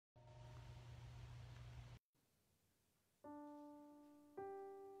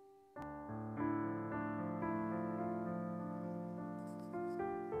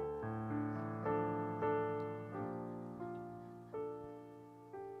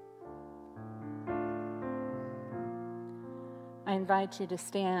I invite you to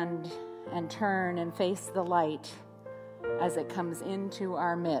stand and turn and face the light as it comes into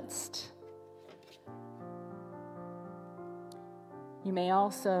our midst. You may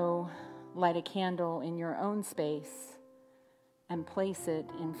also light a candle in your own space and place it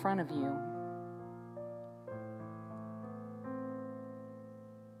in front of you.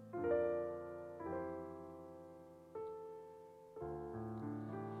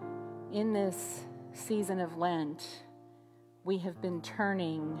 In this season of Lent, we have been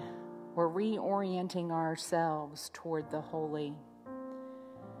turning or reorienting ourselves toward the holy.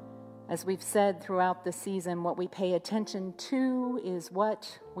 As we've said throughout the season, what we pay attention to is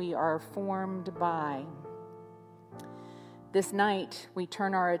what we are formed by. This night, we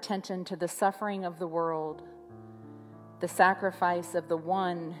turn our attention to the suffering of the world, the sacrifice of the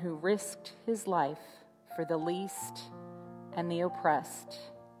one who risked his life for the least and the oppressed.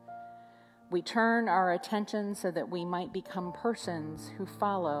 We turn our attention so that we might become persons who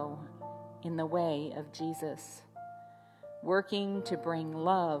follow in the way of Jesus, working to bring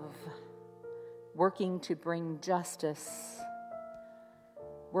love, working to bring justice,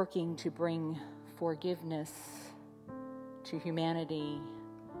 working to bring forgiveness to humanity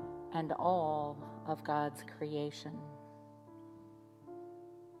and all of God's creation.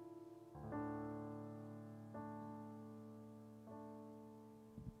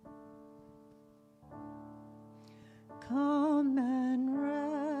 Come and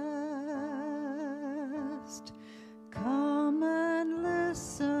rest, come and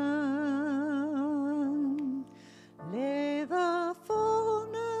listen, lay the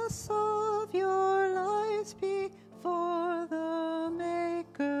fullness of your lives before the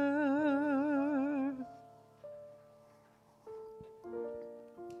Maker.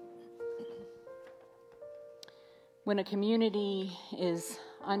 When a community is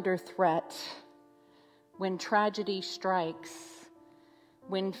under threat, when tragedy strikes,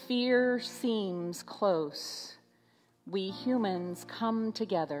 when fear seems close, we humans come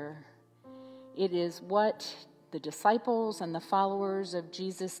together. It is what the disciples and the followers of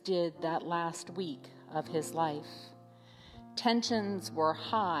Jesus did that last week of his life. Tensions were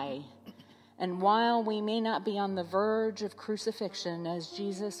high, and while we may not be on the verge of crucifixion as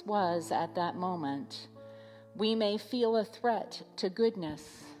Jesus was at that moment, we may feel a threat to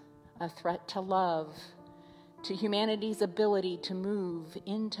goodness, a threat to love, to humanity's ability to move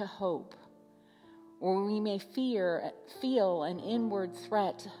into hope, or we may feel an inward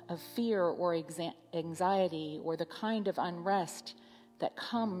threat of fear or anxiety or the kind of unrest that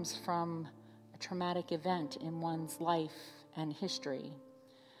comes from a traumatic event in one's life and history,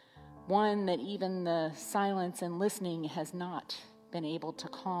 one that even the silence and listening has not been able to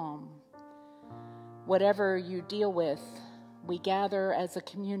calm. Whatever you deal with, we gather as a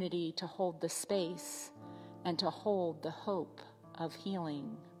community to hold the space and to hold the hope of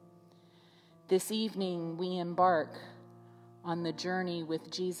healing. This evening, we embark on the journey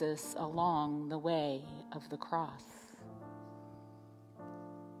with Jesus along the way of the cross.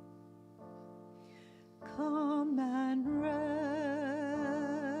 Come and rest,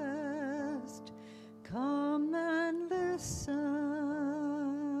 come and listen.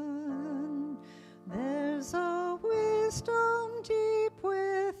 There's a wisdom deep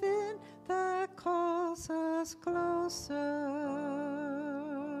within that calls us closer.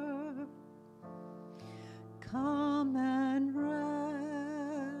 Come and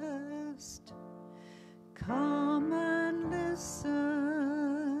rest, come and listen.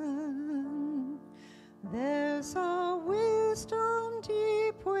 There's a wisdom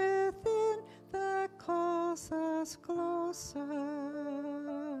deep within that calls us closer.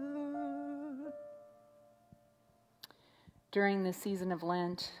 During the season of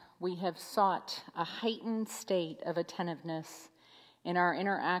Lent, we have sought a heightened state of attentiveness in our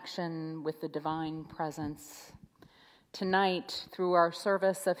interaction with the divine presence. Tonight, through our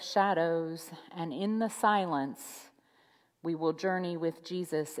service of shadows and in the silence, we will journey with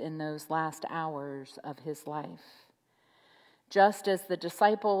Jesus in those last hours of his life. Just as the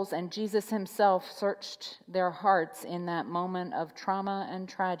disciples and Jesus himself searched their hearts in that moment of trauma and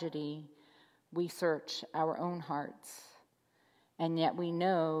tragedy, we search our own hearts. And yet we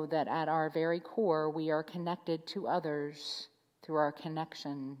know that at our very core, we are connected to others through our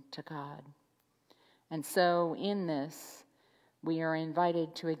connection to God. And so in this, we are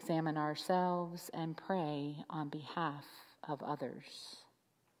invited to examine ourselves and pray on behalf of others.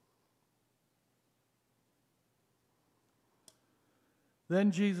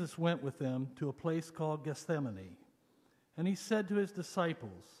 Then Jesus went with them to a place called Gethsemane, and he said to his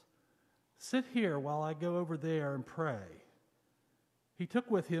disciples, "Sit here while I go over there and pray." He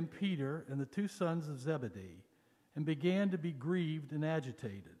took with him Peter and the two sons of Zebedee and began to be grieved and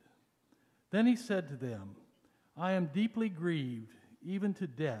agitated. Then he said to them, I am deeply grieved, even to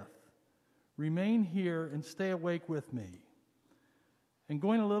death. Remain here and stay awake with me. And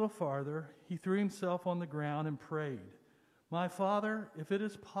going a little farther, he threw himself on the ground and prayed, My Father, if it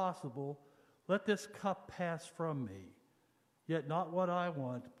is possible, let this cup pass from me. Yet not what I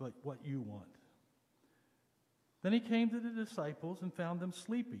want, but what you want. Then he came to the disciples and found them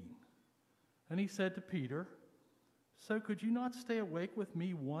sleeping. And he said to Peter, So could you not stay awake with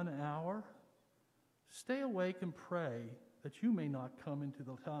me 1 hour? Stay awake and pray that you may not come into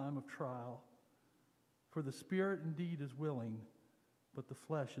the time of trial. For the spirit indeed is willing, but the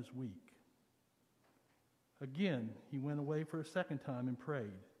flesh is weak. Again, he went away for a second time and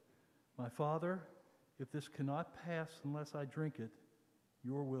prayed, My Father, if this cannot pass unless I drink it,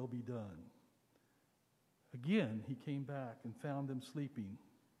 your will be done. Again, he came back and found them sleeping,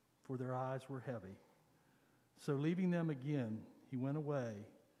 for their eyes were heavy. So leaving them again, he went away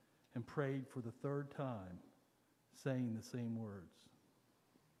and prayed for the third time, saying the same words.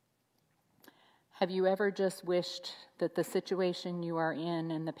 Have you ever just wished that the situation you are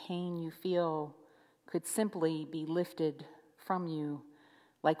in and the pain you feel could simply be lifted from you,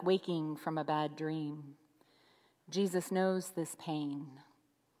 like waking from a bad dream? Jesus knows this pain.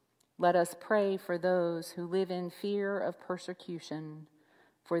 Let us pray for those who live in fear of persecution,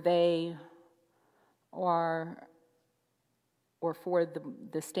 for they are, or for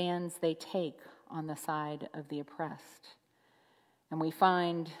the stands they take on the side of the oppressed. And we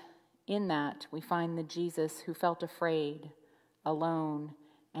find the Jesus who felt afraid, alone,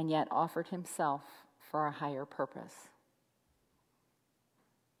 and yet offered himself for a higher purpose.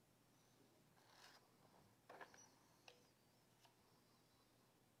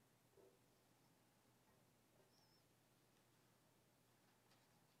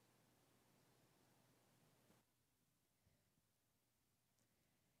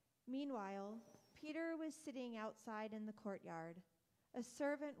 Meanwhile, Peter was sitting outside in the courtyard. A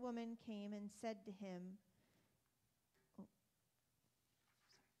servant woman came and said to him,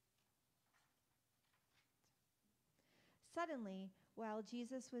 Suddenly, while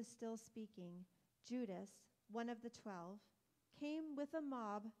Jesus was still speaking, Judas, one of the 12, came with a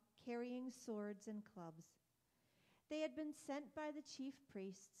mob carrying swords and clubs. They had been sent by the chief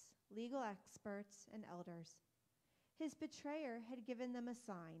priests, legal experts, and elders. His betrayer had given them a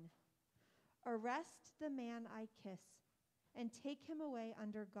sign: Arrest the man I kiss, and take him away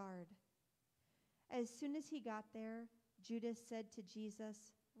under guard. As soon as he got there, Judas said to Jesus,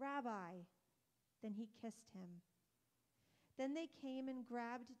 Rabbi. Then he kissed him. Then they came and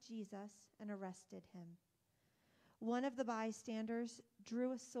grabbed Jesus and arrested him. One of the bystanders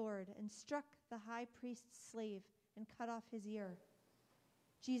drew a sword and struck the high priest's slave and cut off his ear.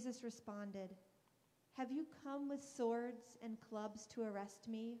 Jesus responded, Have you come with swords and clubs to arrest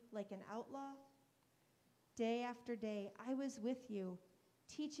me like an outlaw? Day after day I was with you,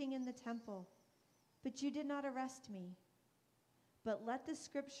 teaching in the temple, but you did not arrest me. But let the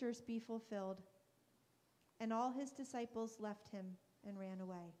scriptures be fulfilled. And all his disciples left him and ran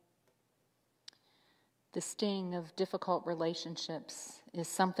away. The sting of difficult relationships is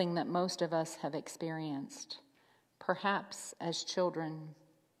something that most of us have experienced, perhaps as children.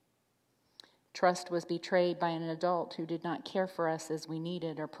 Trust was betrayed by an adult who did not care for us as we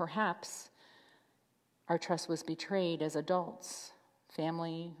needed, or perhaps our trust was betrayed as adults.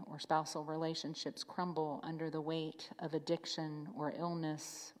 Family or spousal relationships crumble under the weight of addiction or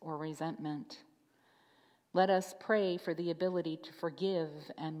illness or resentment. Let us pray for the ability to forgive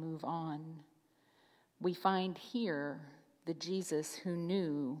and move on. We find here the Jesus who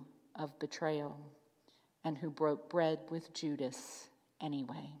knew of betrayal and who broke bread with Judas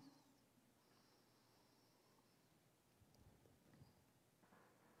anyway.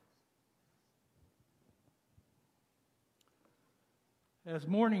 As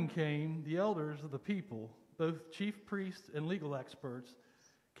morning came, the elders of the people, both chief priests and legal experts,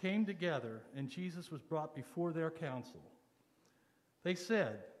 came together, and Jesus was brought before their council. They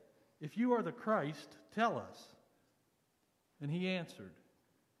said, If you are the Christ, tell us. And he answered,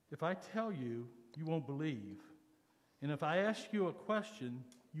 If I tell you, you won't believe. And if I ask you a question,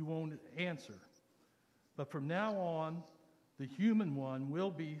 you won't answer. But from now on, the human one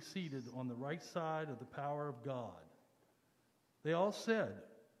will be seated on the right side of the power of God. They all said,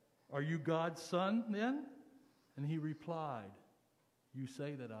 Are you God's son then? And he replied, You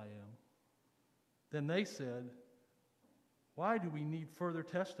say that I am. Then they said, Why do we need further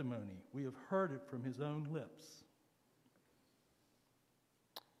testimony? We have heard it from his own lips.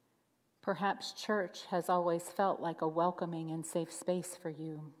 Perhaps church has always felt like a welcoming and safe space for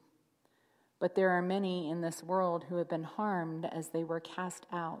you. But there are many in this world who have been harmed as they were cast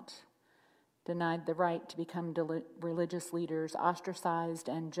out, denied the right to become religious leaders, ostracized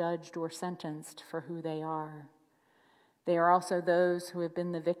and judged or sentenced for who they are. They are also those who have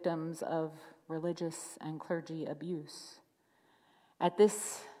been the victims of religious and clergy abuse. At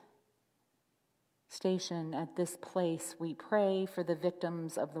this station, at this place, we pray for the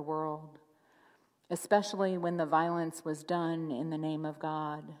victims of the world, especially when the violence was done in the name of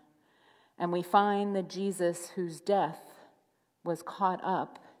God. And we find the Jesus whose death was caught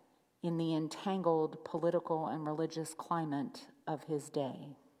up in the entangled political and religious climate of his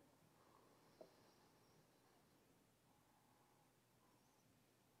day.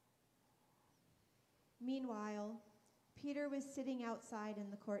 Meanwhile, Peter was sitting outside in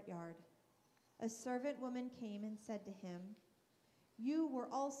the courtyard. A servant woman came and said to him, "You were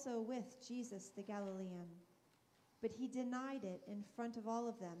also with Jesus the Galilean." But he denied it in front of all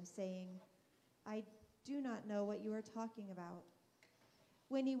of them, saying, "I do not know what you are talking about."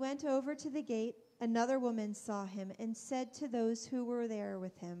 When he went over to the gate, another woman saw him and said to those who were there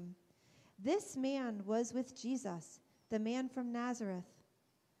with him, "This man was with Jesus, the man from Nazareth."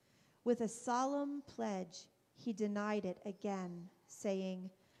 With a solemn pledge, he denied it again,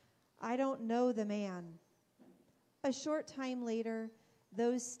 saying, "I don't know the man." A short time later,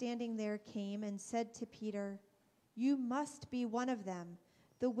 those standing there came and said to Peter, "You must be one of them.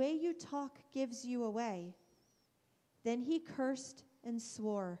 The way you talk gives you away." Then he cursed and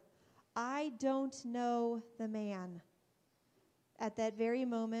swore, "I don't know the man." At that very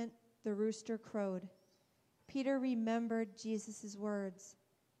moment, the rooster crowed. Peter remembered Jesus' words,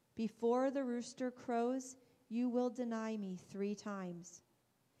 "Before the rooster crows, you will deny me 3 times."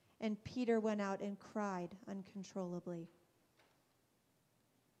 And Peter went out and cried uncontrollably.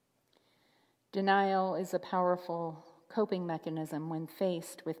 Denial is a powerful coping mechanism when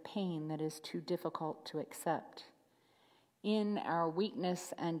faced with pain that is too difficult to accept. In our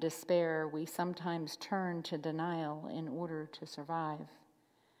weakness and despair, we sometimes turn to denial in order to survive.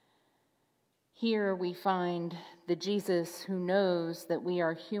 Here we find the Jesus who knows that we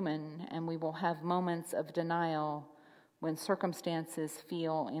are human and we will have moments of denial when circumstances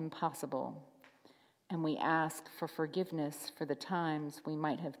feel impossible. And we ask for forgiveness for the times we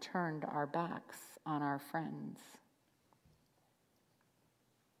might have turned our backs on our friends.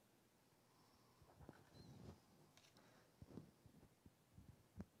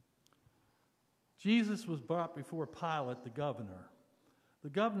 Jesus was brought before Pilate, the governor. The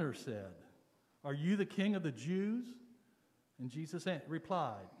governor said, "Are you the king of the Jews?" And Jesus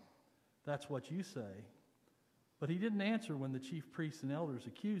replied, "That's what you say." But he didn't answer when the chief priests and elders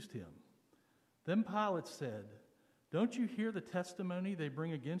accused him. Then Pilate said, "Don't you hear the testimony they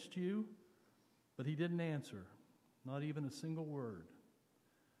bring against you?" But he didn't answer, not even a single word.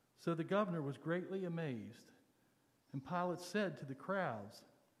 So the governor was greatly amazed. And Pilate said to the crowds,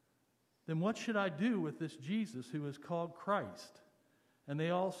 "Then what should I do with this Jesus who is called Christ?" And they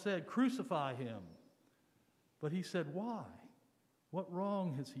all said, "Crucify him." But he said, "Why? What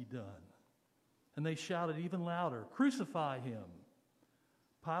wrong has he done?" And they shouted even louder, "Crucify him."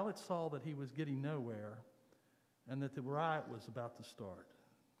 Pilate saw that he was getting nowhere and that the riot was about to start.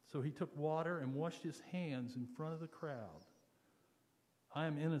 So he took water and washed his hands in front of the crowd. "I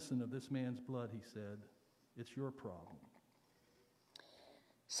am innocent of this man's blood," he said. "It's your problem."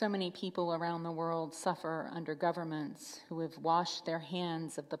 So many people around the world suffer under governments who have washed their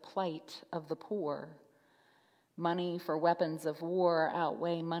hands of the plight of the poor. Money for weapons of war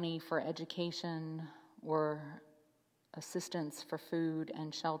outweigh money for education or assistance for food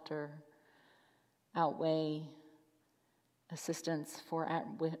and shelter, outweigh assistance for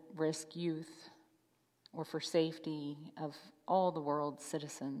at-risk youth or for safety of all the world's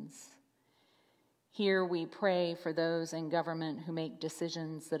citizens. Here we pray for those in government who make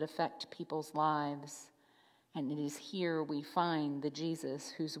decisions that affect people's lives, and it is here we find the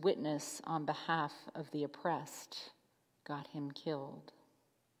Jesus whose witness on behalf of the oppressed got him killed.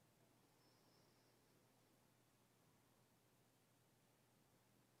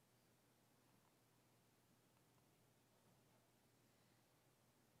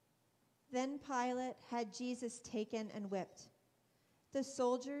 Then Pilate had Jesus taken and whipped. The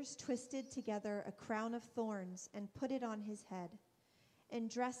soldiers twisted together a crown of thorns and put it on his head, and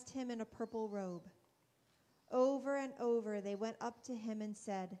dressed him in a purple robe. Over and over they went up to him and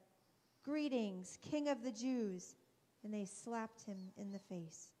said, "Greetings, King of the Jews," and they slapped him in the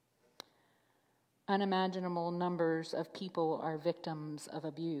face. Unimaginable numbers of people are victims of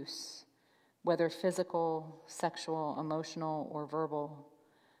abuse, whether physical, sexual, emotional, or verbal.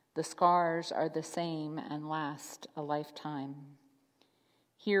 The scars are the same and last a lifetime.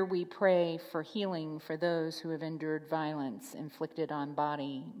 Here we pray for healing for those who have endured violence inflicted on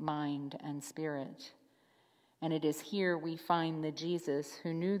body, mind, and spirit. And it is here we find the Jesus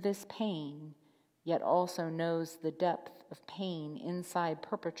who knew this pain, yet also knows the depth of pain inside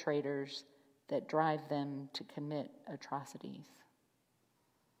perpetrators that drive them to commit atrocities.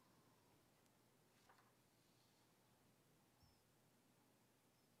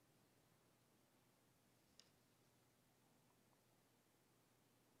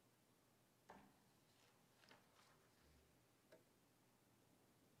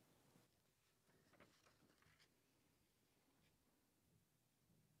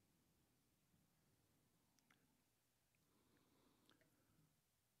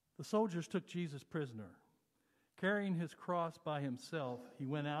 The soldiers took Jesus prisoner. Carrying his cross by himself, he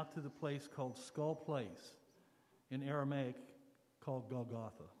went out to the place called Skull Place, in Aramaic called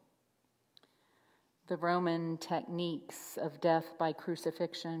Golgotha. The Roman techniques of death by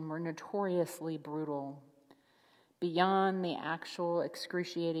crucifixion were notoriously brutal. Beyond the actual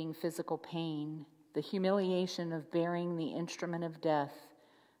excruciating physical pain, the humiliation of bearing the instrument of death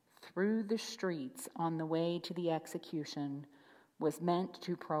through the streets on the way to the execution was meant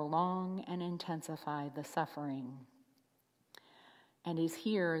to prolong and intensify the suffering. And it is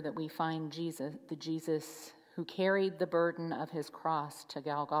here that we find Jesus, the Jesus who carried the burden of his cross to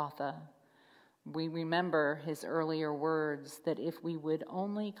Golgotha. We remember his earlier words that if we would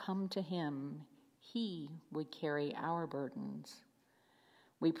only come to him, he would carry our burdens.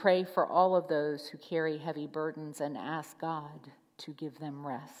 We pray for all of those who carry heavy burdens and ask God to give them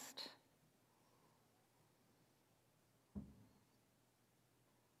rest.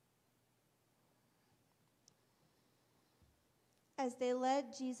 As they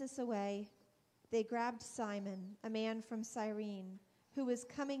led Jesus away, they grabbed Simon, a man from Cyrene, who was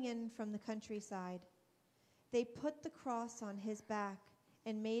coming in from the countryside. They put the cross on his back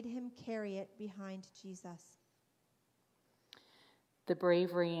and made him carry it behind Jesus. The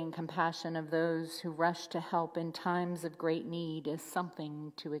bravery and compassion of those who rush to help in times of great need is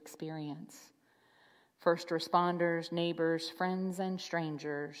something to experience. First responders, neighbors, friends, and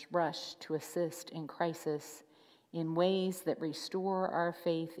strangers rush to assist in crisis in ways that restore our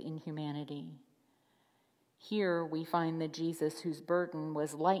faith in humanity. Here we find the Jesus whose burden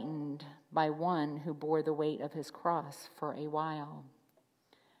was lightened by one who bore the weight of his cross for a while.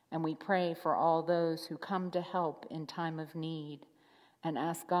 And we pray for all those who come to help in time of need and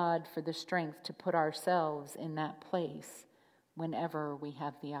ask God for the strength to put ourselves in that place whenever we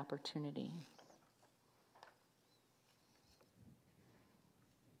have the opportunity.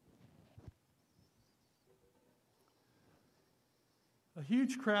 A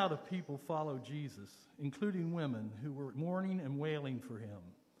huge crowd of people followed Jesus, including women who were mourning and wailing for him.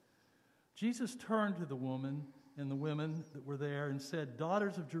 Jesus turned to the woman and the women that were there and said,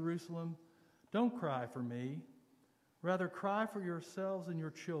 "Daughters of Jerusalem, don't cry for me. Rather, cry for yourselves and your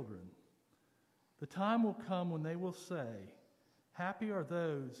children. The time will come when they will say, 'Happy are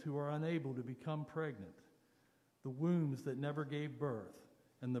those who are unable to become pregnant, the wombs that never gave birth,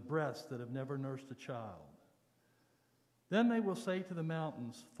 and the breasts that have never nursed a child.' Then they will say to the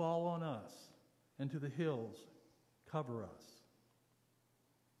mountains, 'Fall on us,' and to the hills, 'Cover us.'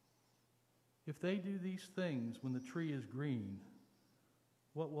 If they do these things when the tree is green,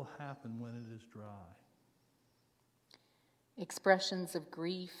 what will happen when it is dry?" Expressions of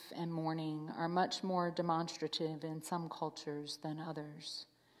grief and mourning are much more demonstrative in some cultures than others.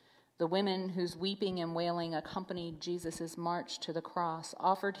 The women whose weeping and wailing accompanied Jesus' march to the cross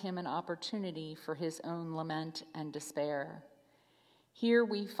offered him an opportunity for his own lament and despair. Here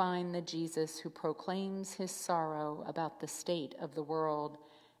we find the Jesus who proclaims his sorrow about the state of the world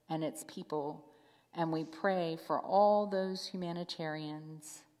and its people, and we pray for all those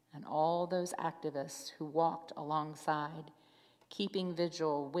humanitarians and all those activists who walked alongside, keeping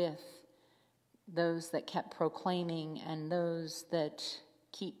vigil with those that kept proclaiming and those that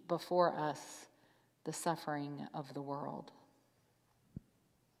keep before us the suffering of the world.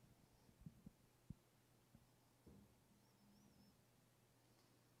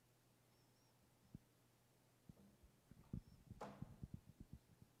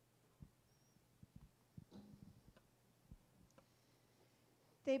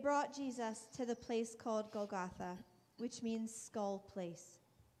 They brought Jesus to the place called Golgotha, which means skull place.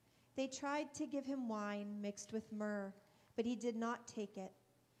 They tried to give him wine mixed with myrrh, but he did not take it.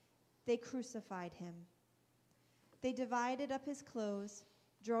 They crucified him. They divided up his clothes,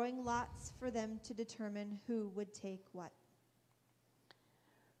 drawing lots for them to determine who would take what.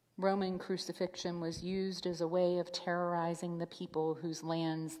 Roman crucifixion was used as a way of terrorizing the people whose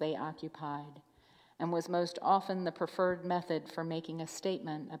lands they occupied, and was most often the preferred method for making a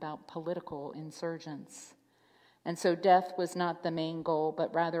statement about political insurgents. And so death was not the main goal,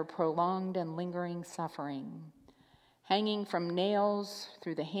 but rather prolonged and lingering suffering. Hanging from nails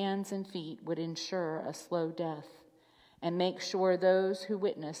through the hands and feet would ensure a slow death and make sure those who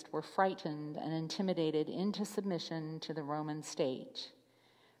witnessed were frightened and intimidated into submission to the Roman state.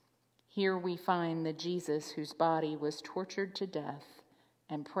 Here we find the Jesus whose body was tortured to death,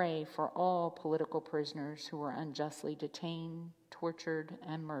 and pray for all political prisoners who were unjustly detained, tortured,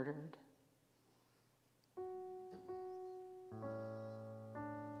 and murdered.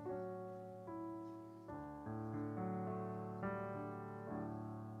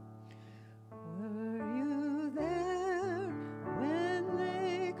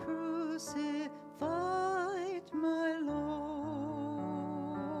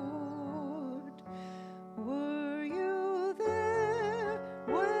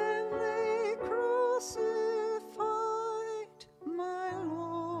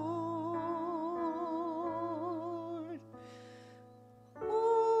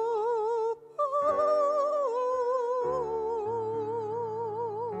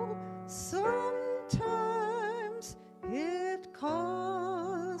 Sometimes it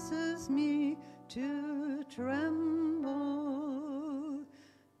causes me to tremble,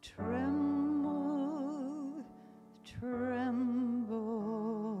 tremble, tremble.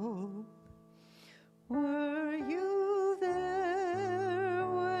 Were you there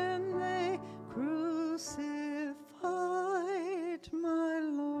when they crucified my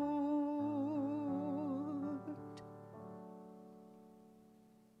Lord?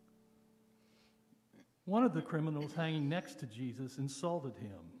 One of the criminals hanging next to Jesus insulted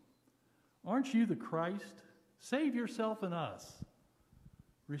him. "Aren't you the Christ? Save yourself and us."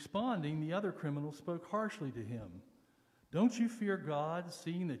 Responding, the other criminal spoke harshly to him. "Don't you fear God,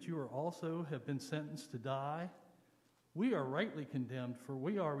 seeing that you also have been sentenced to die? We are rightly condemned, for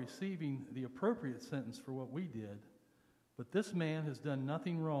we are receiving the appropriate sentence for what we did. But this man has done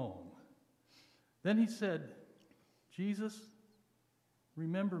nothing wrong." Then he said, "Jesus,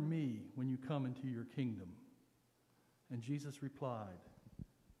 remember me when you come into your kingdom." And Jesus replied,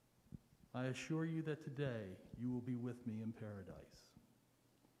 "I assure you that today you will be with me in paradise."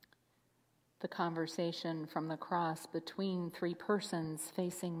 The conversation from the cross between three persons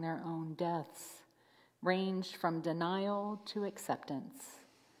facing their own deaths ranged from denial to acceptance.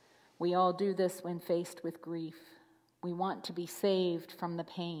 We all do this when faced with grief. We want to be saved from the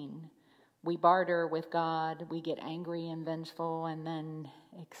pain. We barter with God, we get angry and vengeful, and then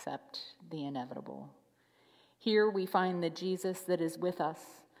accept the inevitable. Here we find the Jesus that is with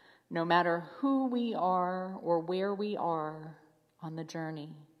us, no matter who we are or where we are on the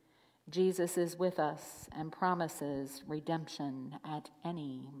journey. Jesus is with us and promises redemption at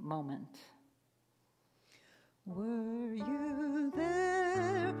any moment. Were you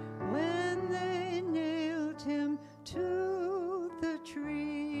there when they nailed him to the tree?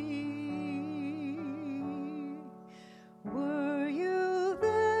 Were you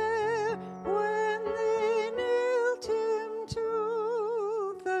there when they nailed him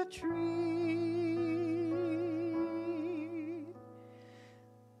to the tree?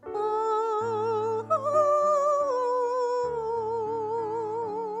 Oh,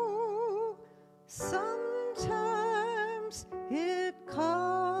 sometimes it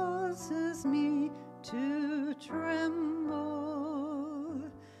causes me to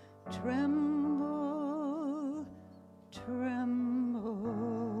tremble, tremble, tremble.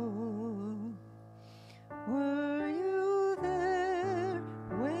 Were you there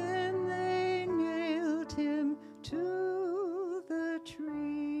when they nailed him to the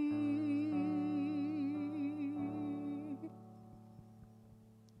tree?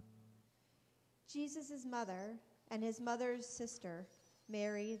 Jesus' mother and his mother's sister,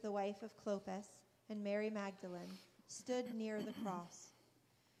 Mary, the wife of Clopas, and Mary Magdalene, stood near the cross.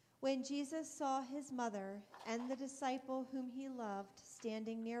 When Jesus saw his mother and the disciple whom he loved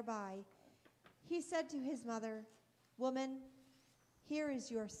standing nearby, he said to his mother, "Woman, here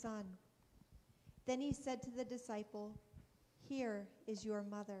is your son." Then he said to the disciple, "Here is your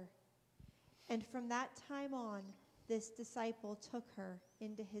mother." And from that time on, this disciple took her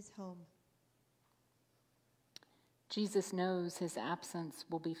into his home. Jesus knows his absence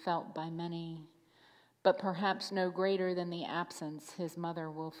will be felt by many, but perhaps no greater than the absence his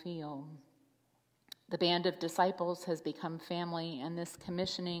mother will feel. The band of disciples has become family, and this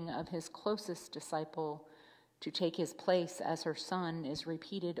commissioning of his closest disciple to take his place as her son is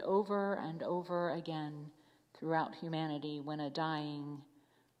repeated over and over again throughout humanity when a dying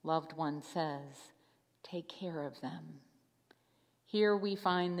loved one says, "Take care of them." Here we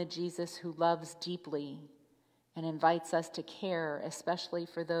find the Jesus who loves deeply and invites us to care, especially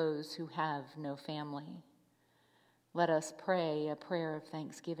for those who have no family. Let us pray a prayer of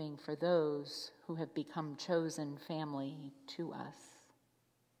thanksgiving for those who have become chosen family to us.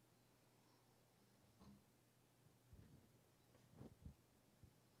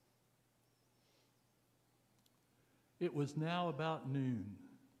 It was now about noon,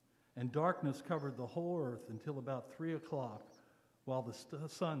 and darkness covered the whole earth until about 3 o'clock, while the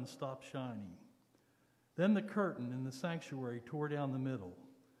sun stopped shining. Then the curtain in the sanctuary tore down the middle.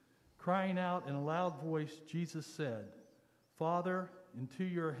 Crying out in a loud voice, Jesus said, "Father, into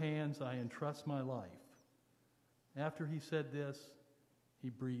your hands I entrust my life." After he said this, he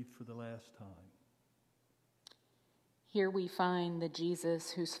breathed for the last time. Here we find the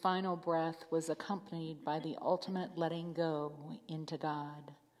Jesus whose final breath was accompanied by the ultimate letting go into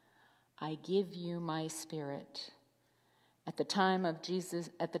God. I give you my spirit. At the time of Jesus,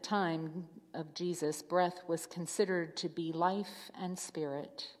 breath was considered to be life and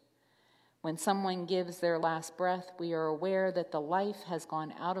spirit. When someone gives their last breath, we are aware that the life has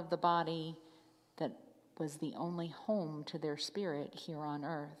gone out of the body that was the only home to their spirit here on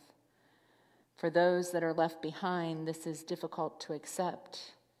earth. For those that are left behind, this is difficult to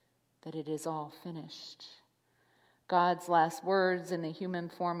accept, that it is all finished. God's last words in the human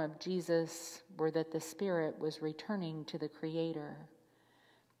form of Jesus were that the Spirit was returning to the Creator.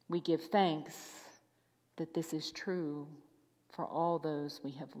 We give thanks that this is true for all those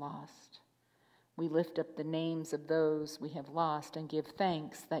we have lost. We lift up the names of those we have lost and give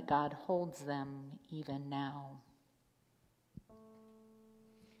thanks that God holds them even now.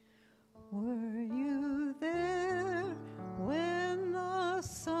 Were you there when the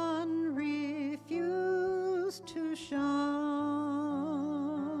sun refused to shine?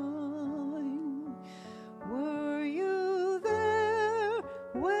 Were you there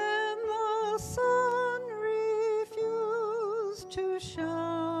when the sun refused to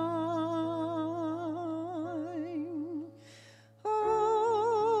shine?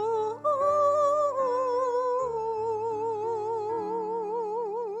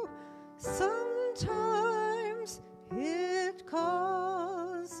 Sometimes it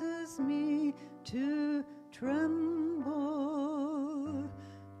causes me to tremble,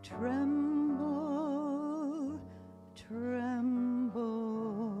 tremble, tremble.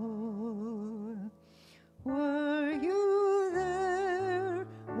 Were you there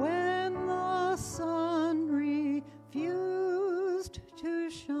when the sun refused to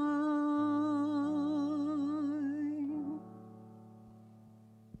shine?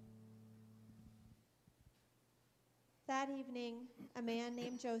 That evening, a man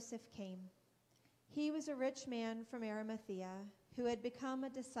named Joseph came. He was a rich man from Arimathea who had become a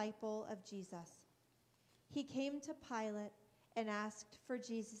disciple of Jesus. He came to Pilate and asked for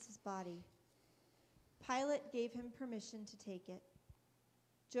Jesus' body. Pilate gave him permission to take it.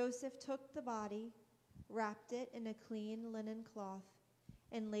 Joseph took the body, wrapped it in a clean linen cloth,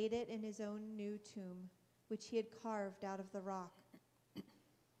 and laid it in his own new tomb, which he had carved out of the rock.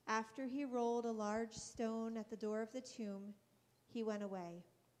 After he rolled a large stone at the door of the tomb, he went away.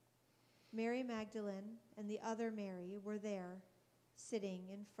 Mary Magdalene and the other Mary were there, sitting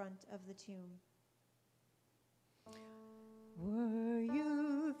in front of the tomb. Were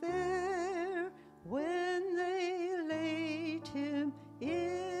you there when they laid him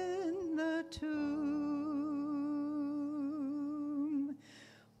in the tomb?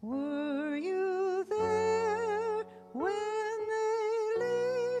 Were you there when they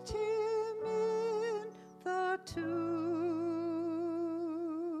laid him in the tomb?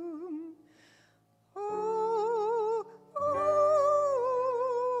 Oh, oh,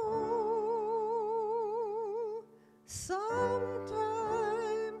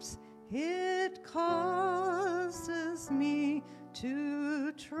 sometimes it causes me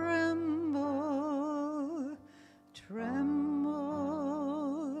to tremble, tremble,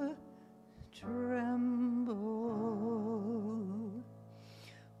 tremble.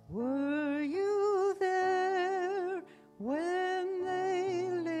 Were you there when they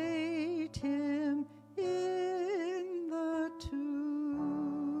laid him in the tomb?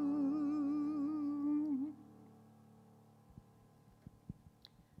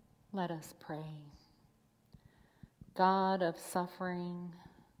 Let us pray. God of suffering,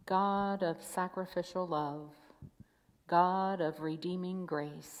 God of sacrificial love, God of redeeming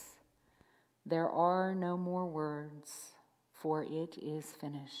grace, there are no more words, for it is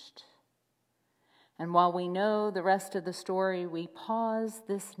finished. And while we know the rest of the story, we pause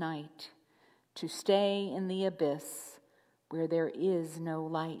this night to stay in the abyss where there is no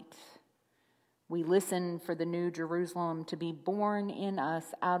light. We listen for the new Jerusalem to be born in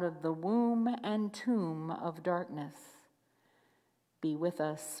us out of the womb and tomb of darkness. Be with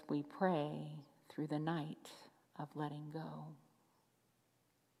us, we pray, through the night of letting go.